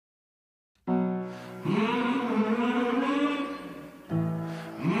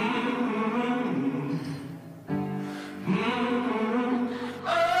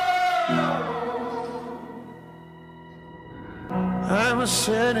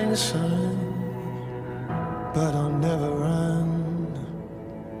setting sun, but I'll never run.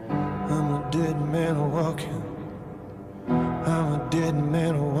 I'm a dead man walking. I'm a dead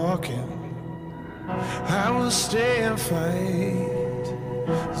man walking. I will stay and fight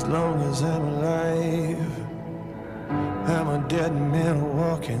as long as I'm alive. I'm a dead man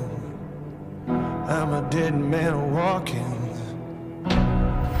walking. I'm a dead man walking.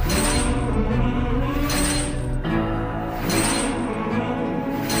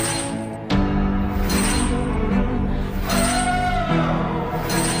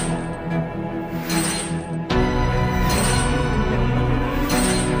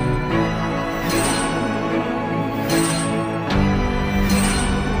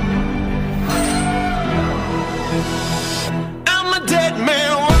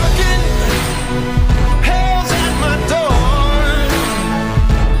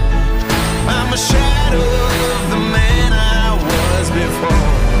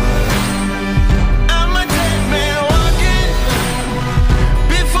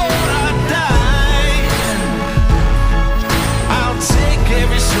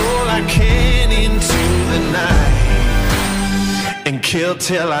 Kill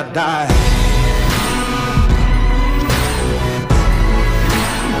till I die.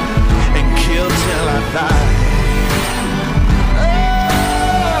 And kill till I die.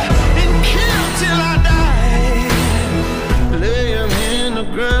 Oh, and kill till I die. Lay him in the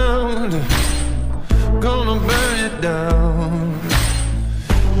ground, gonna burn it down.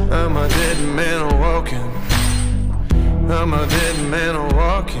 I'm a dead man walking. I'm a dead man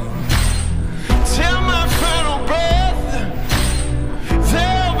walking. Till my final breath,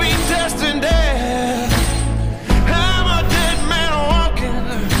 there'll be dust and death. I'm a dead man walking.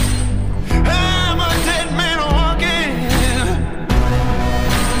 I'm a dead man walking.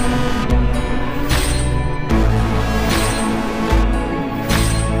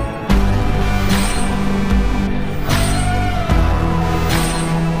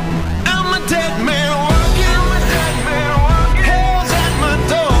 I'm a dead man walking. I'm a dead man walking. Hell's at my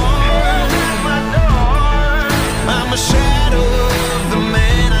door. Hell's at my door. I'm a shadow of the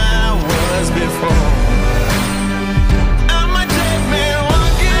man I was before. I'm a dead man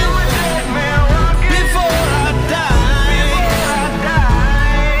walking. I'm a dead man walking. Before I die,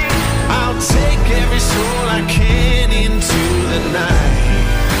 I'll take every soul I can into the night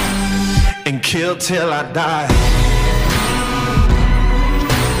and kill till I die.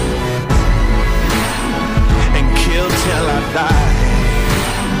 And kill till I die.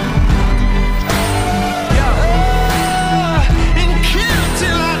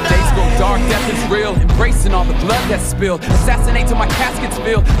 Dark death is real, embracing all the blood that's spilled. Assassinate till my caskets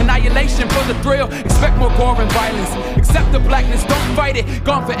fill. Annihilation for the thrill. Expect more gore and violence. Accept the blackness, don't fight it.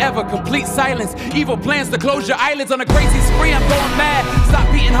 Gone forever, complete silence. Evil plans to close your eyelids on a crazy spree. I'm going mad. Stop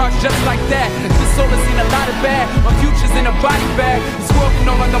beating hearts just like that. This soul has seen a lot of bad. My future's in a body bag. This world can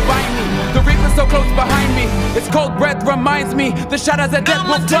no longer bind me. The reaper's so close behind me. Its cold breath reminds me. The shadows of death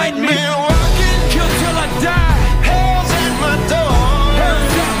will find me. Kill till I die. Hell's at my door.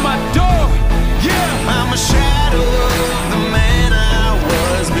 Hell's at my door. Yeah, I'm a shadow of the man I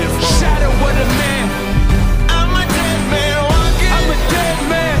was before. Shadow of the man. I'm a dead man walking. I'm a dead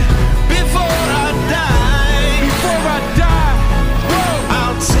man. Before I die. Before I die. Whoa.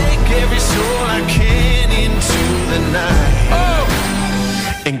 I'll take every soul I can into the night. Oh.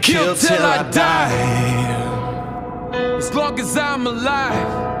 And kill till I die. As long as I'm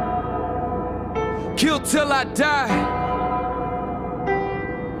alive. Kill till I die.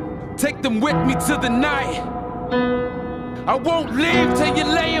 Take them with me to the night. I won't leave till you're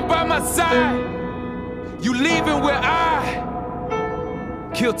laying by my side. You leaving where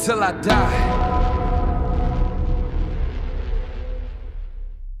I kill till I die.